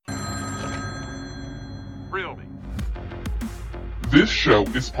Thrill Me. This show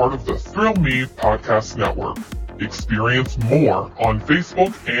is part of the Thrill Me Podcast Network. Experience more on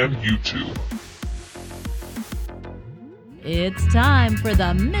Facebook and YouTube. It's time for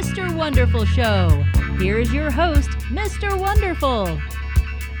the Mr. Wonderful Show. Here's your host, Mr. Wonderful.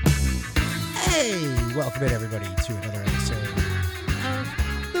 Hey, welcome in everybody to another episode of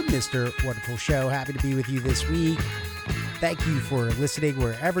the Mr. Wonderful Show. Happy to be with you this week. Thank you for listening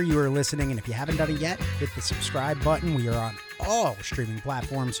wherever you are listening. And if you haven't done it yet, hit the subscribe button. We are on all streaming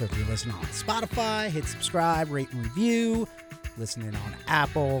platforms. So if you're listening on Spotify, hit subscribe, rate and review. Listening on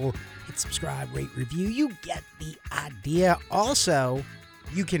Apple, hit subscribe, rate, review. You get the idea. Also,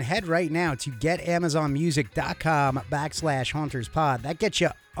 you can head right now to getamazonmusic.com/HauntersPod. That gets you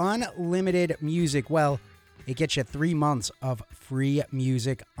unlimited music. Well, it gets you 3 months of free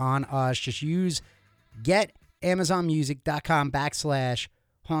music on us. Just use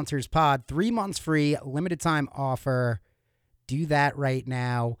getamazonmusic.com/HauntersPod. 3 months free, limited time offer. Do that right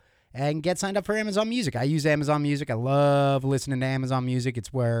now and get signed up for Amazon Music. I use Amazon Music. I love listening to Amazon Music.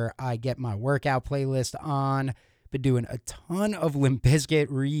 It's where I get my workout playlist on. Been doing a ton of Limp Bizkit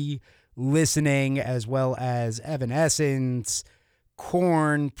re-listening, as well as Evanescence,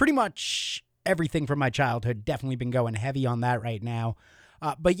 Korn, pretty much everything from my childhood. Definitely been going heavy on that right now.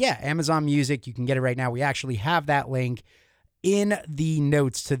 But yeah, Amazon Music, you can get it right now. We actually have that link in the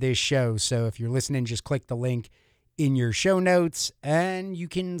notes to this show. So if you're listening, just click the link in your show notes and you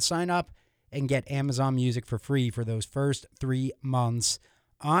can sign up and get Amazon Music for free for those first 3 months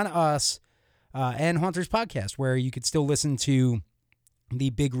on us and Haunters Podcast, where you could still listen to the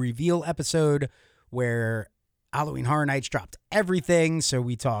big reveal episode where Halloween Horror Nights dropped everything. So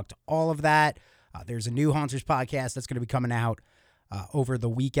we talked all of that. There's a new Haunters Podcast that's going to be coming out over the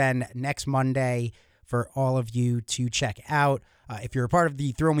weekend next Monday for all of you to check out. If you're a part of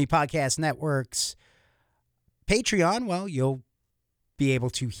the Thrill Me Podcast Network's Patreon, well, you'll be able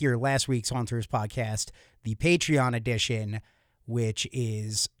to hear last week's Haunters Podcast, the Patreon edition, which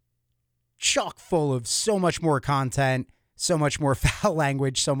is chock full of so much more content, so much more foul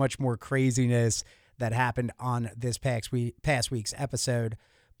language, so much more craziness that happened on this past week's episode.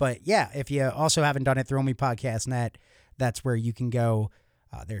 But yeah, if you also haven't done it, Thrill Me Podcast Net, that's where you can go.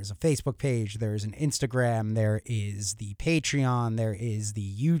 There's a Facebook page, there's an Instagram, there is the Patreon, there is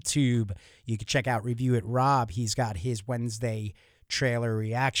the YouTube. You can check out Review It Rob. He's got his Wednesday trailer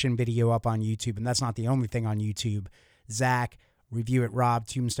reaction video up on YouTube, and that's not the only thing on YouTube. Zach, Review It Rob,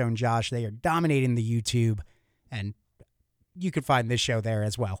 Tombstone Josh, they are dominating the YouTube, and you can find this show there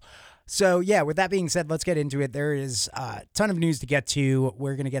as well. So yeah, with that being said, let's get into it. There is a ton of news to get to.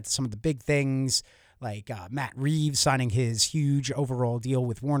 We're going to get to some of the big things, like Matt Reeves signing his huge overall deal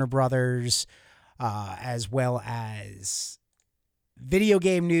with Warner Brothers, as well as video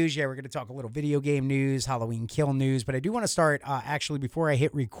game news. Yeah, we're going to talk a little video game news, Halloween Kill news, but I do want to start, actually, before I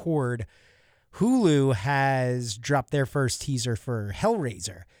hit record, Hulu has dropped their first teaser for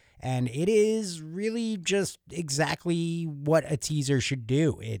Hellraiser, and it is really just exactly what a teaser should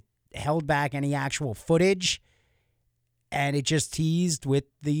do. It held back any actual footage, and it just teased with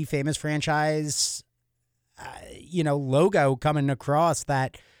the famous franchise logo coming across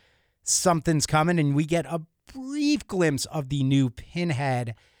that something's coming, and we get a brief glimpse of the new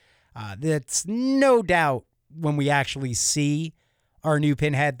Pinhead. That's no doubt when we actually see our new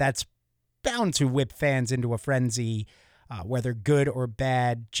Pinhead, that's bound to whip fans into a frenzy, whether good or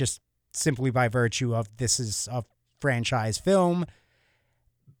bad, just simply by virtue of this is a franchise film.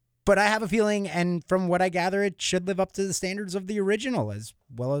 But I have a feeling, and from what I gather, it should live up to the standards of the original, as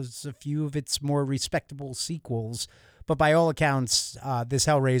well as a few of its more respectable sequels. But by all accounts, this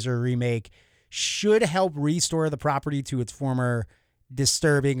Hellraiser remake should help restore the property to its former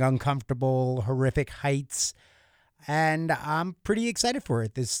disturbing, uncomfortable, horrific heights. And I'm pretty excited for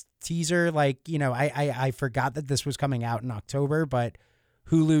it. This teaser, I forgot that this was coming out in October, but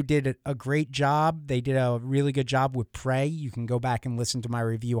Hulu did a great job. They did a really good job with Prey. You can go back and listen to my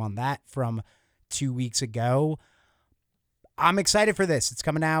review on that from 2 weeks ago. I'm excited for this. It's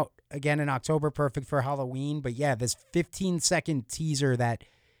coming out again in October, perfect for Halloween. But yeah, this 15-second teaser that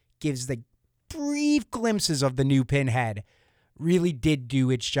gives the brief glimpses of the new Pinhead really did do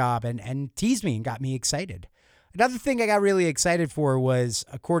its job and teased me and got me excited. Another thing I got really excited for was,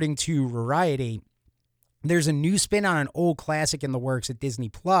 according to Variety, there's a new spin on an old classic in the works at Disney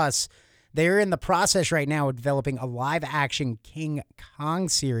Plus. They're in the process right now of developing a live-action King Kong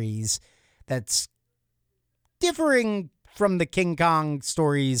series that's differing from the King Kong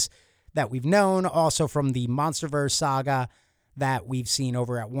stories that we've known, also from the Monsterverse saga that we've seen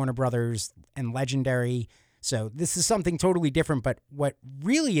over at Warner Brothers and Legendary. So this is something totally different, but what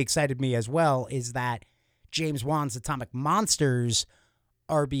really excited me as well is that James Wan's Atomic Monsters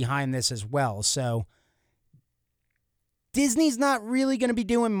are behind this as well. So Disney's not really going to be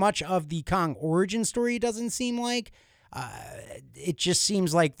doing much of the Kong origin story, it doesn't seem like. It just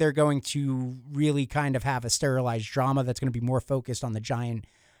seems like they're going to really kind of have a sterilized drama that's going to be more focused on the giant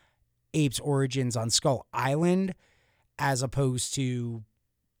apes' origins on Skull Island, as opposed to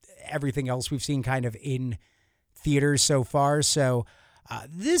everything else we've seen kind of in theaters so far. So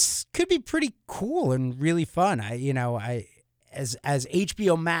this could be pretty cool and really fun. As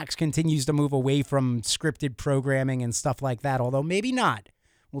HBO Max continues to move away from scripted programming and stuff like that, although maybe not.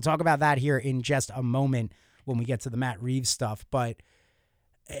 We'll talk about that here in just a moment when we get to the Matt Reeves stuff. But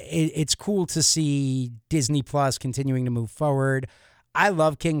it's cool to see Disney Plus continuing to move forward. I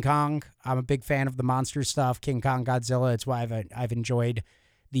love King Kong. I'm a big fan of the monster stuff, King Kong, Godzilla. It's why I've enjoyed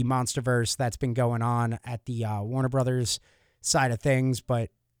the MonsterVerse that's been going on at the Warner Brothers side of things. But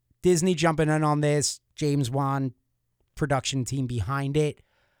Disney jumping in on this, James Wan production team behind it.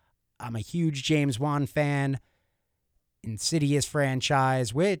 I'm a huge James Wan fan. Insidious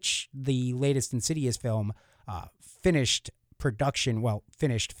franchise, which the latest Insidious film finished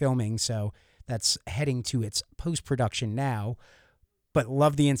filming, so that's heading to its post-production now. But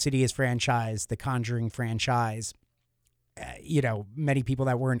love the Insidious franchise, the Conjuring franchise. Many people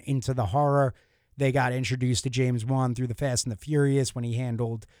that weren't into the horror, they got introduced to James Wan through the Fast and the Furious when he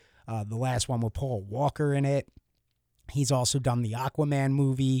handled the last one with Paul Walker in it. He's also done the Aquaman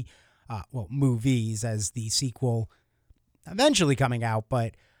movie, movies, as the sequel eventually coming out.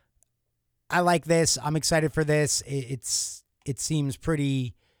 But I like this. I'm excited for this. It seems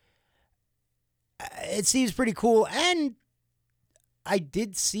pretty. It seems pretty cool, and I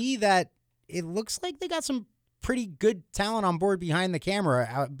did see that it looks like they got some pretty good talent on board behind the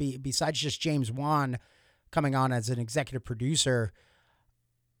camera, besides just James Wan coming on as an executive producer.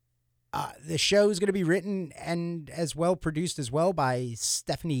 The show is going to be written and as well produced as well by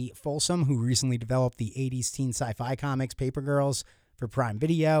Stephanie Folsom, who recently developed the 80s teen sci-fi comics Paper Girls for Prime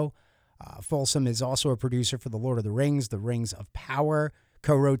Video. Folsom is also a producer for The Lord of the Rings of Power,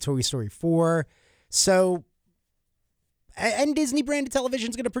 co-wrote Toy Story 4. So, and Disney branded television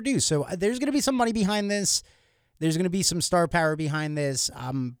is going to produce. So there's going to be some money behind this. There's going to be some star power behind this.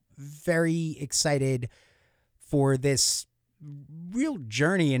 I'm very excited for this real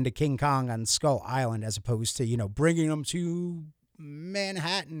journey into King Kong on Skull Island, as opposed to, bringing them to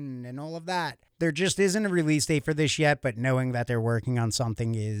Manhattan and all of that. There just isn't a release date for this yet, but knowing that they're working on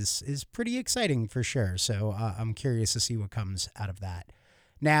something is pretty exciting for sure. So I'm curious to see what comes out of that.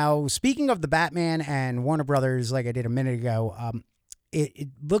 Now, speaking of the Batman and Warner Brothers, like I did a minute ago, it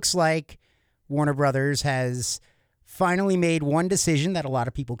looks like Warner Brothers has finally made one decision that a lot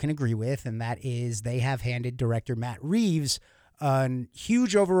of people can agree with, and that is they have handed director Matt Reeves a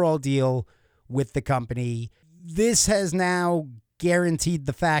huge overall deal with the company. This has now guaranteed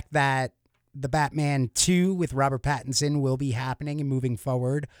the fact that the Batman 2 with Robert Pattinson will be happening and moving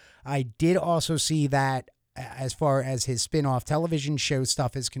forward. I did also see that as far as his spin-off television show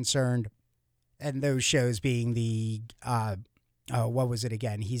stuff is concerned, and those shows being the what was it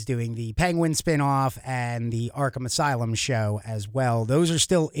again? He's doing the Penguin spinoff and the Arkham Asylum show as well. Those are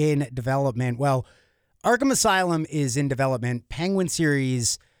still in development. Well, Arkham Asylum is in development. Penguin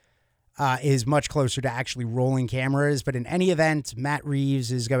series is much closer to actually rolling cameras. But in any event, Matt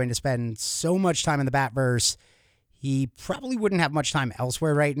Reeves is going to spend so much time in the Batverse. He probably wouldn't have much time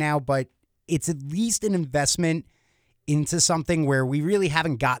elsewhere right now, but it's at least an investment into something where we really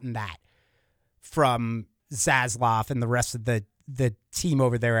haven't gotten that from Zaslav and the rest of the team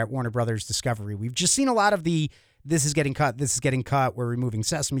over there at Warner Brothers Discovery. We've just seen a lot of this is getting cut, we're removing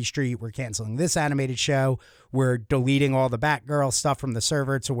Sesame Street, we're canceling this animated show, we're deleting all the Batgirl stuff from the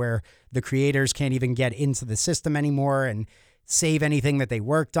server to where the creators can't even get into the system anymore and save anything that they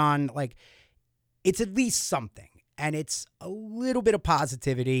worked on. Like, it's at least something, and it's a little bit of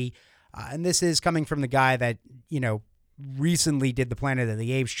positivity. And this is coming from the guy that, recently did the Planet of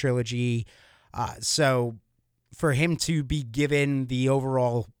the Apes trilogy. So for him to be given the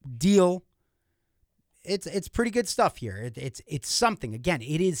overall deal, it's pretty good stuff here. It's something. Again,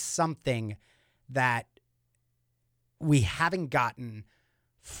 it is something that we haven't gotten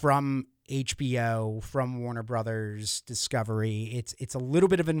from HBO, from Warner Brothers Discovery. It's a little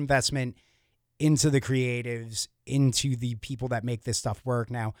bit of an investment into the creatives, into the people that make this stuff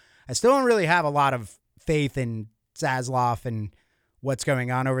work. Now, I still don't really have a lot of faith in Zaslav and what's going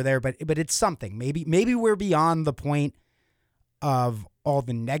on over there, but it's something. Maybe we're beyond the point of all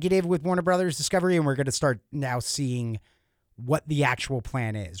the negative with Warner Brothers Discovery, and we're going to start now seeing what the actual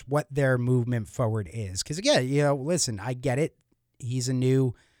plan is, what their movement forward is. Because again, listen, I get it. He's a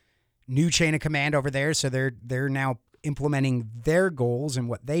new new chain of command over there, so they're now implementing their goals and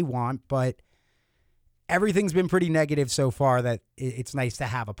what they want, but everything's been pretty negative so far that it's nice to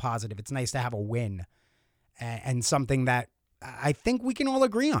have a positive. It's nice to have a win and something that I think we can all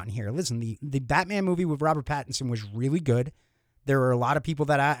agree on here. Listen, the Batman movie with Robert Pattinson was really good. There were a lot of people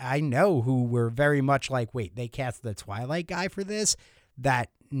that I know who were very much like, wait, they cast the Twilight guy for this? That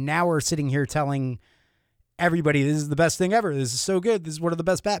now we're sitting here telling everybody this is the best thing ever. This is so good. This is one of the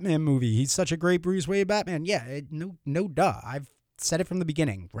best Batman movie. He's such a great Bruce Wayne Batman. Yeah, no duh. I've said it from the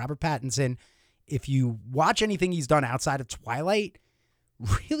beginning. Robert Pattinson, if you watch anything he's done outside of Twilight,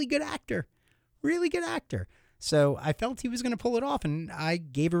 really good actor. Really good actor. So I felt he was going to pull it off, and I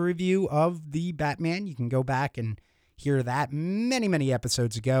gave a review of the Batman. You can go back and hear that many, many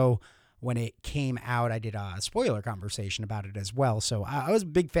episodes ago when it came out. I did a spoiler conversation about it as well. So I was a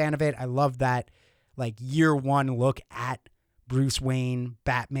big fan of it. I love that like year one look at Bruce Wayne,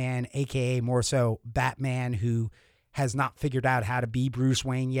 Batman, aka more so Batman, who has not figured out how to be Bruce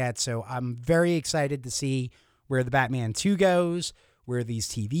Wayne yet. So I'm very excited to see where the Batman 2 goes, where these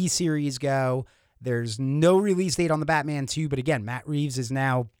TV series go. There's no release date on the Batman 2, but again, Matt Reeves has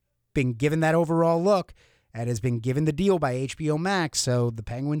now been given that overall look and has been given the deal by HBO Max. So the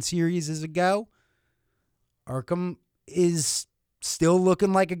Penguin series is a go. Arkham is still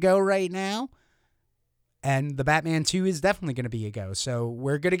looking like a go right now. And the Batman 2 is definitely going to be a go. So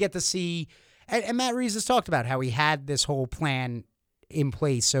we're going to get to see, and Matt Reeves has talked about how he had this whole plan in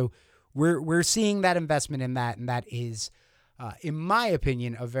place. So we're seeing that investment in that, and that is, in my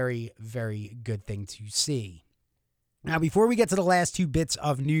opinion, a very, very good thing to see. Now, before we get to the last two bits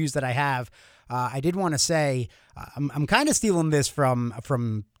of news that I have, I did want to say I'm kind of stealing this from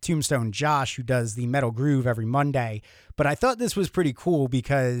Tombstone Josh, who does the Metal Groove every Monday, but I thought this was pretty cool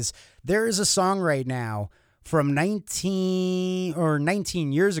because there is a song right now from 19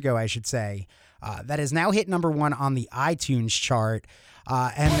 years ago, I should say, that has now hit number one on the iTunes chart.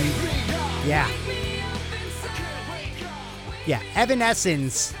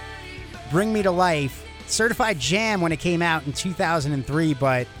 Evanescence, Bring Me to Life, certified jam when it came out in 2003,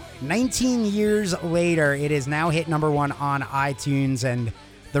 but 19 years later, it is now hit number one on iTunes, and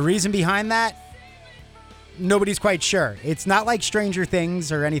the reason behind that, nobody's quite sure. It's not like Stranger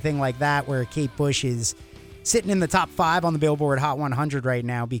Things or anything like that, where Kate Bush is sitting in the top 5 on the Billboard Hot 100 right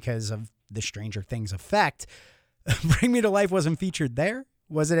now because of the Stranger Things effect. Bring Me to Life wasn't featured there.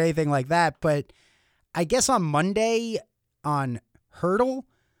 Wasn't anything like that, but I guess on Monday on Hurdle,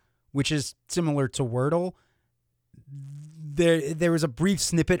 which is similar to Wordle, there was a brief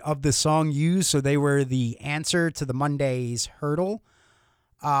snippet of the song used, so they were the answer to the Monday's Hurdle.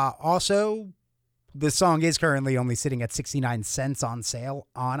 Also, the song is currently only sitting at 69 cents on sale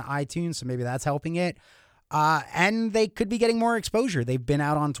on iTunes, so maybe that's helping it. And they could be getting more exposure. They've been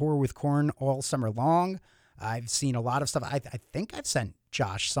out on tour with Korn all summer long. I've seen a lot of stuff. I think I've sent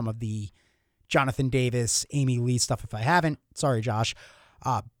Josh some of the Jonathan Davis, Amy Lee stuff. If I haven't, sorry, Josh.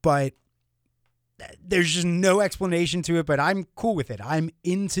 But there's just no explanation to it, but I'm cool with it. I'm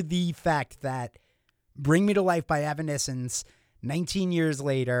into the fact that Bring Me to Life by Evanescence, 19 years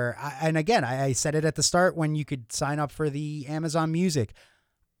later. And again, I said it at the start when you could sign up for the Amazon Music.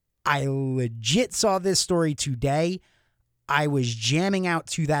 I legit saw this story today. I was jamming out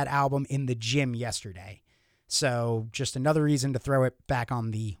to that album in the gym yesterday. So just another reason to throw it back on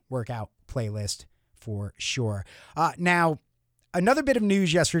the workout playlist for sure. Now, another bit of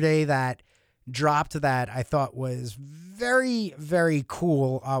news yesterday that dropped that I thought was very, very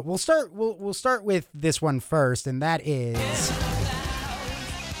cool. We'll start with this one first, and that is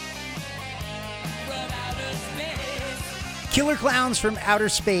Killer Clowns from Outer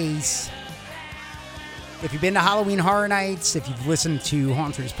Space. If you've been to Halloween Horror Nights, if you've listened to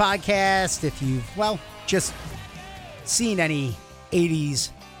Haunters podcast, if you've, just seen any 80s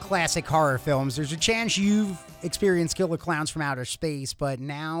classic horror films, there's a chance you've experienced Killer Clowns from Outer Space. But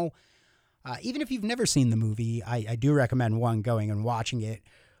now, even if you've never seen the movie, I do recommend going and watching it.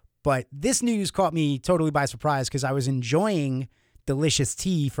 But this news caught me totally by surprise because I was enjoying delicious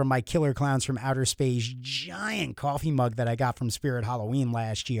tea from my Killer Clowns from Outer Space giant coffee mug that I got from Spirit Halloween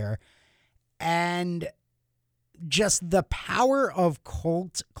last year. And just the power of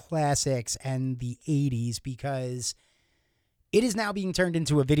cult classics and the 80s, because it is now being turned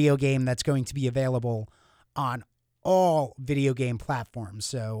into a video game that's going to be available on all video game platforms.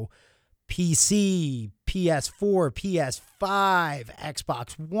 So PC, PS4, PS5,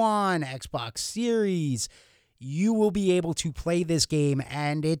 Xbox One, Xbox Series, you will be able to play this game,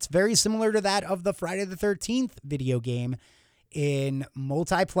 and it's very similar to that of the Friday the 13th video game in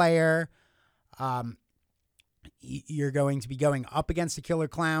multiplayer. You're going to be going up against the killer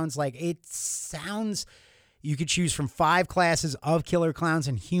clowns. Like, it sounds, you could choose from 5 classes of killer clowns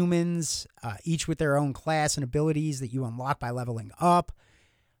and humans, each with their own class and abilities that you unlock by leveling up.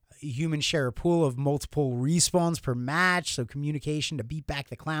 Humans share a pool of multiple respawns per match, so communication to beat back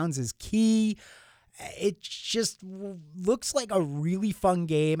the clowns is key. It just looks like a really fun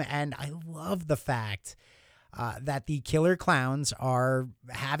game, and I love the fact that the killer clowns are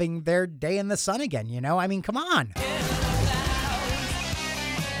having their day in the sun again, you know? I mean, come on.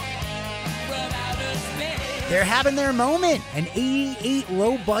 They're having their moment. An 88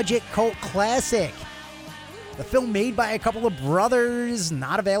 low-budget cult classic. The film made by a couple of brothers,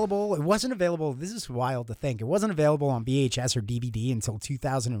 not available. It wasn't available. This is wild to think. It wasn't available on VHS or DVD until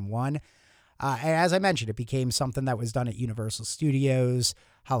 2001. As I mentioned, it became something that was done at Universal Studios,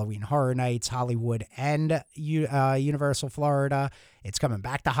 Halloween Horror Nights, Hollywood, and Universal Florida. It's coming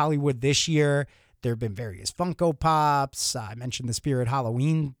back to Hollywood this year. There have been various Funko Pops. I mentioned the Spirit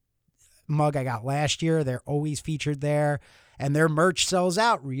Halloween mug I got last year. They're always featured there. And their merch sells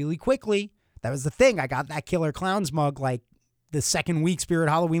out really quickly. That was the thing. I got that Killer Clowns mug like the second week Spirit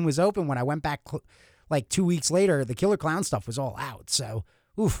Halloween was open. When I went back like 2 weeks later, the Killer Clown stuff was all out. So,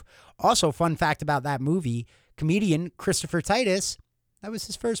 oof. Also, fun fact about that movie, comedian Christopher Titus, that was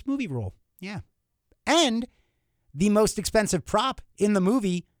his first movie role. Yeah. And the most expensive prop in the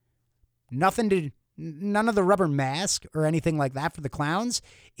movie, none of the rubber mask or anything like that for the clowns.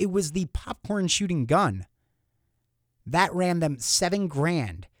 It was the popcorn shooting gun. That ran them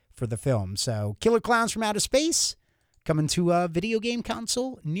 $7,000 for the film. So Killer Clowns from Outer Space coming to a video game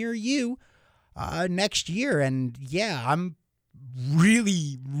console near you next year. And yeah, I'm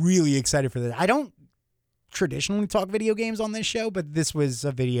really, really excited for this. I don't traditionally talk video games on this show, but this was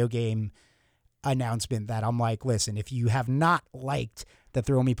a video game announcement that I'm like, listen, if you have not liked the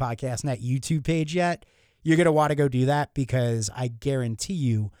Thrill Me Podcast Net YouTube page yet, you're going to want to go do that, because I guarantee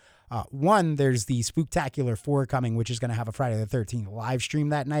you, one, there's the Spooktacular 4 coming, which is going to have a Friday the 13th live stream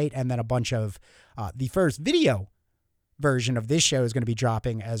that night, and then a bunch of the first video version of this show is going to be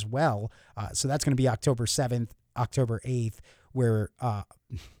dropping as well. So that's going to be October 7th, October 8th, where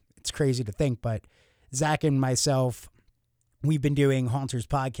it's crazy to think, but Zach and myself, we've been doing Haunters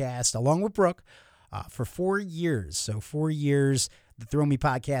Podcast along with Brooke for 4 years. So 4 years, the Thrill Me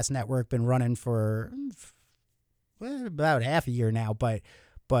Podcast Network been running for about half a year now, but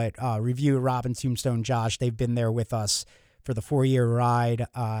Review, Robin, Tombstone, Josh, they've been there with us for the 4-year ride,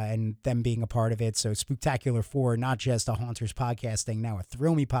 and them being a part of it. So Spooktacular 4, not just a Haunters Podcast thing, now a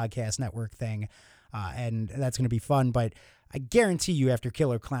Thrill Me Podcast Network thing, and that's going to be fun. But I guarantee you, after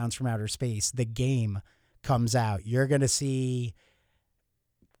Killer Clowns from Outer Space, the game comes out, you're going to see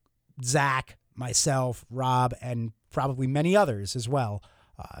Zach, myself, Rob, and probably many others as well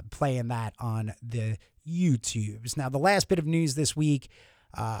playing that on the YouTubes. Now, the last bit of news this week,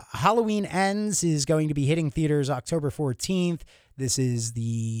 Halloween Ends is going to be hitting theaters October 14th. This is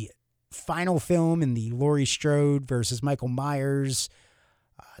the final film in the Laurie Strode versus Michael Myers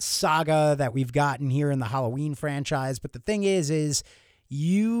saga that we've gotten here in the Halloween franchise. But the thing is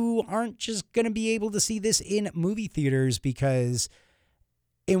you aren't just going to be able to see this in movie theaters, because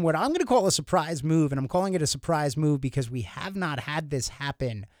in what I'm going to call a surprise move, and I'm calling it a surprise move because we have not had this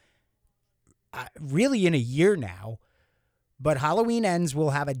happen really in a year now, but Halloween Ends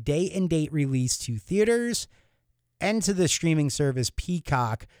will have a day and date release to theaters and to the streaming service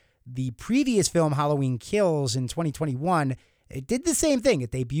Peacock. The previous film, Halloween Kills, in 2021, it did the same thing.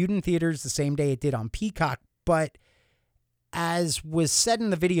 It debuted in theaters the same day it did on Peacock, but as was said in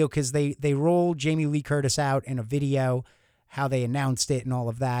the video, because they rolled Jamie Lee Curtis out in a video, how they announced it and all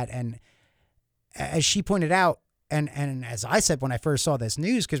of that, and as she pointed out, and as I said when I first saw this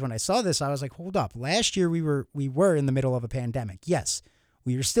news, because when I saw this, I was like, hold up. Last year we were in the middle of a pandemic. Yes,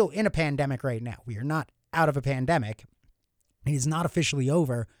 we are still in a pandemic right now. We are not out of a pandemic. It is not officially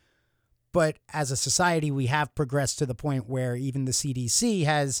over. But as a society, we have progressed to the point where even the CDC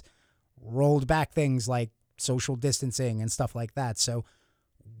has rolled back things like social distancing and stuff like that. So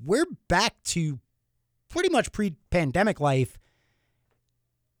we're back to pretty much pre-pandemic life.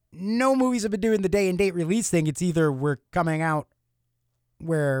 No movies have been doing the day and date release thing. It's either we're coming out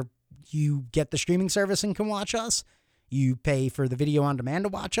where you get the streaming service and can watch us, you pay for the video on demand to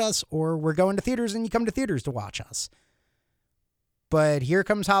watch us, or we're going to theaters and you come to theaters to watch us. But here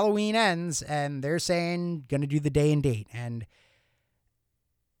comes Halloween Ends, and they're saying going to do the day and date. And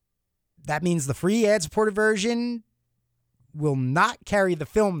that means the free ad-supported version will not carry the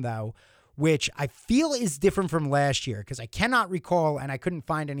film, though, which I feel is different from last year, because I cannot recall, and I couldn't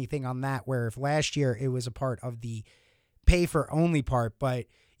find anything on that, where if last year it was a part of the pay-for-only part, but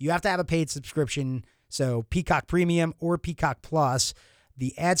you have to have a paid subscription So Peacock Premium or Peacock Plus,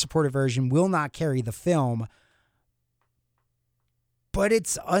 the ad-supported version will not carry the film. But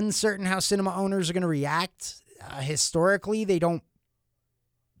it's uncertain how cinema owners are going to react. Historically, they don't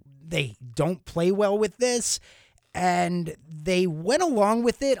play well with this. And they went along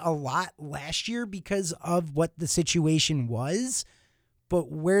with it a lot last year because of what the situation was. But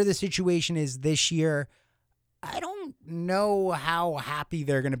where the situation is this year, I don't know how happy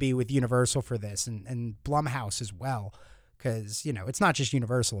they're going to be with Universal for this and Blumhouse as well. Because, it's not just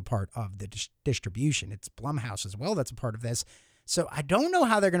Universal a part of the distribution. It's Blumhouse as well that's a part of this. So I don't know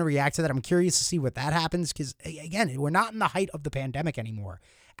how they're going to react to that. I'm curious to see what that happens because, again, we're not in the height of the pandemic anymore.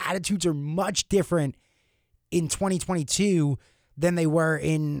 Attitudes are much different in 2022 than they were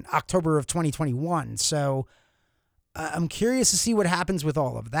in October of 2021. So I'm curious to see what happens with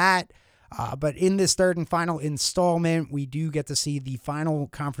all of that. But in this third and final installment, we do get to see the final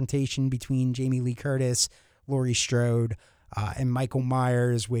confrontation between Jamie Lee Curtis, Laurie Strode, and Michael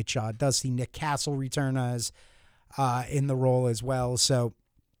Myers, which does see Nick Castle return as in the role as well. So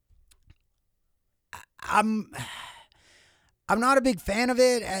I'm not a big fan of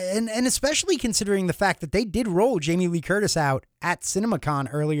it, and especially considering the fact that they did roll Jamie Lee Curtis out at CinemaCon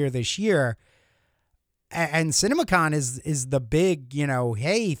earlier this year. And CinemaCon is the big,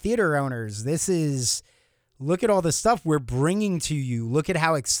 hey, theater owners, look at all the stuff we're bringing to you. Look at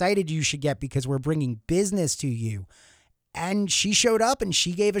how excited you should get because we're bringing business to you. And she showed up and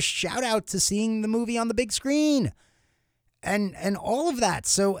she gave a shout out to seeing the movie on the big screen and all of that.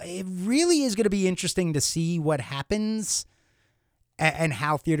 So it really is going to be interesting to see what happens and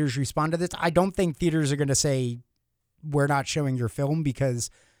how theaters respond to this. I don't think theaters are going to say, we're not showing your film, because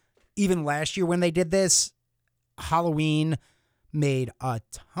even last year when they did this, Halloween made a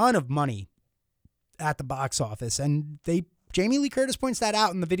ton of money at the box office. And Jamie Lee Curtis points that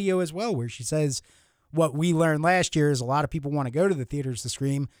out in the video as well, where she says, what we learned last year is a lot of people want to go to the theaters to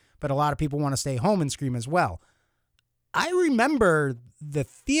scream, but a lot of people want to stay home and scream as well. I remember the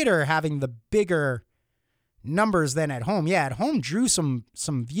theater having the bigger numbers than at home. Yeah, at home drew some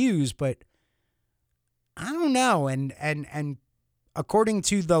views, but I don't know. And according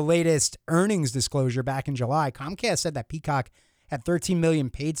to the latest earnings disclosure back in July, Comcast said that Peacock had 13 million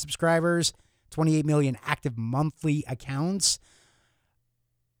paid subscribers, 28 million active monthly accounts.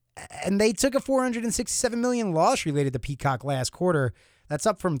 And they took a $467 million loss related to Peacock last quarter. That's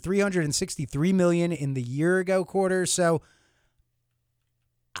up from $363 million in the year ago quarter. So,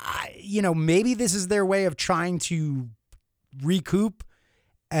 maybe this is their way of trying to recoup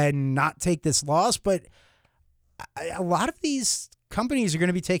and not take this loss. But a lot of these companies are going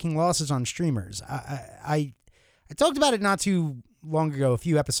to be taking losses on streamers. I talked about it not too long ago, a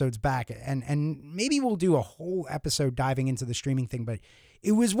few episodes back, and maybe we'll do a whole episode diving into the streaming thing, but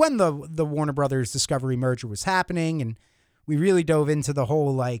it was when the Warner Brothers Discovery merger was happening, and we really dove into the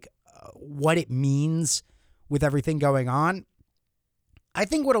whole, what it means with everything going on. I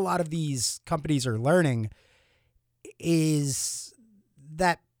think what a lot of these companies are learning is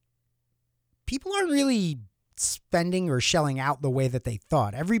that people aren't really spending or shelling out the way that they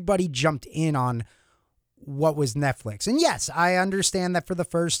thought. Everybody jumped in on what was Netflix. And yes, I understand that for the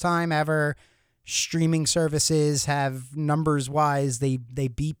first time ever, streaming services have numbers-wise, they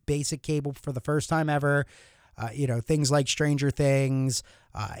beat basic cable for the first time ever. Things like Stranger Things,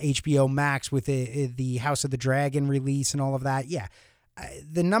 HBO Max with the House of the Dragon release and all of that. Yeah,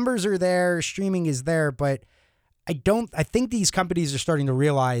 the numbers are there, streaming is there, but I think these companies are starting to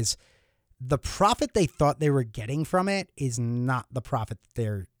realize the profit they thought they were getting from it is not the profit that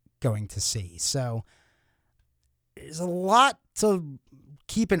they're going to see. So there's a lot to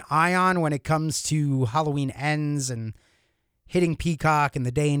keep an eye on when it comes to Halloween Ends and hitting Peacock and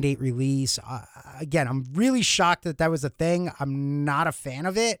the day and date release. Again, I'm really shocked that was a thing. I'm not a fan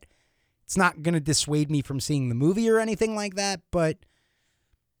of it. It's not going to dissuade me from seeing the movie or anything like that, but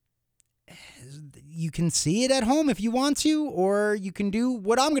you can see it at home if you want to, or you can do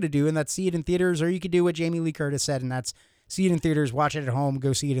what I'm going to do, and that's see it in theaters, or you could do what Jamie Lee Curtis said, and that's see it in theaters, watch it at home,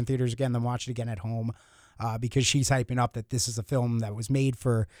 go see it in theaters again, then watch it again at home. Because she's hyping up that this is a film that was made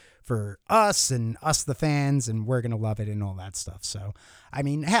for us and us, the fans, and we're going to love it and all that stuff. So, I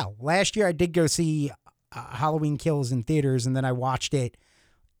mean, hell, last year I did go see Halloween Kills in theaters, and then I watched it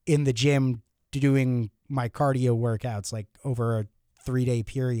in the gym doing my cardio workouts, over a 3-day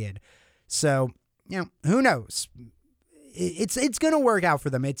period. So, who knows? It's going to work out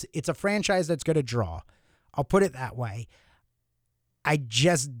for them. It's a franchise that's going to draw. I'll put it that way. I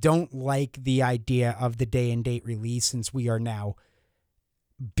just don't like the idea of the day and date release, since we are now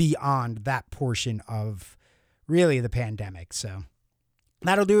beyond that portion of really the pandemic. So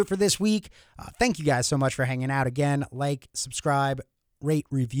That'll do it for this week. Thank you guys so much for hanging out again. Like, subscribe, rate,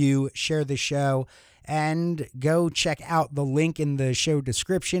 review, share the show, and go check out the link in the show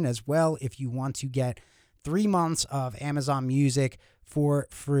description as well if you want to get 3 months of Amazon Music for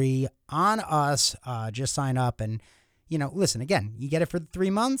free on us. Just sign up and, listen, again, you get it for the 3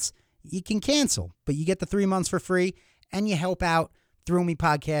 months. You can cancel, but you get the 3 months for free and you help out Thrill Me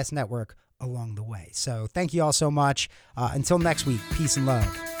Podcast Network along the way. So thank you all so much. Until next week, peace and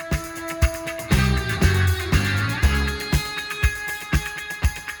love.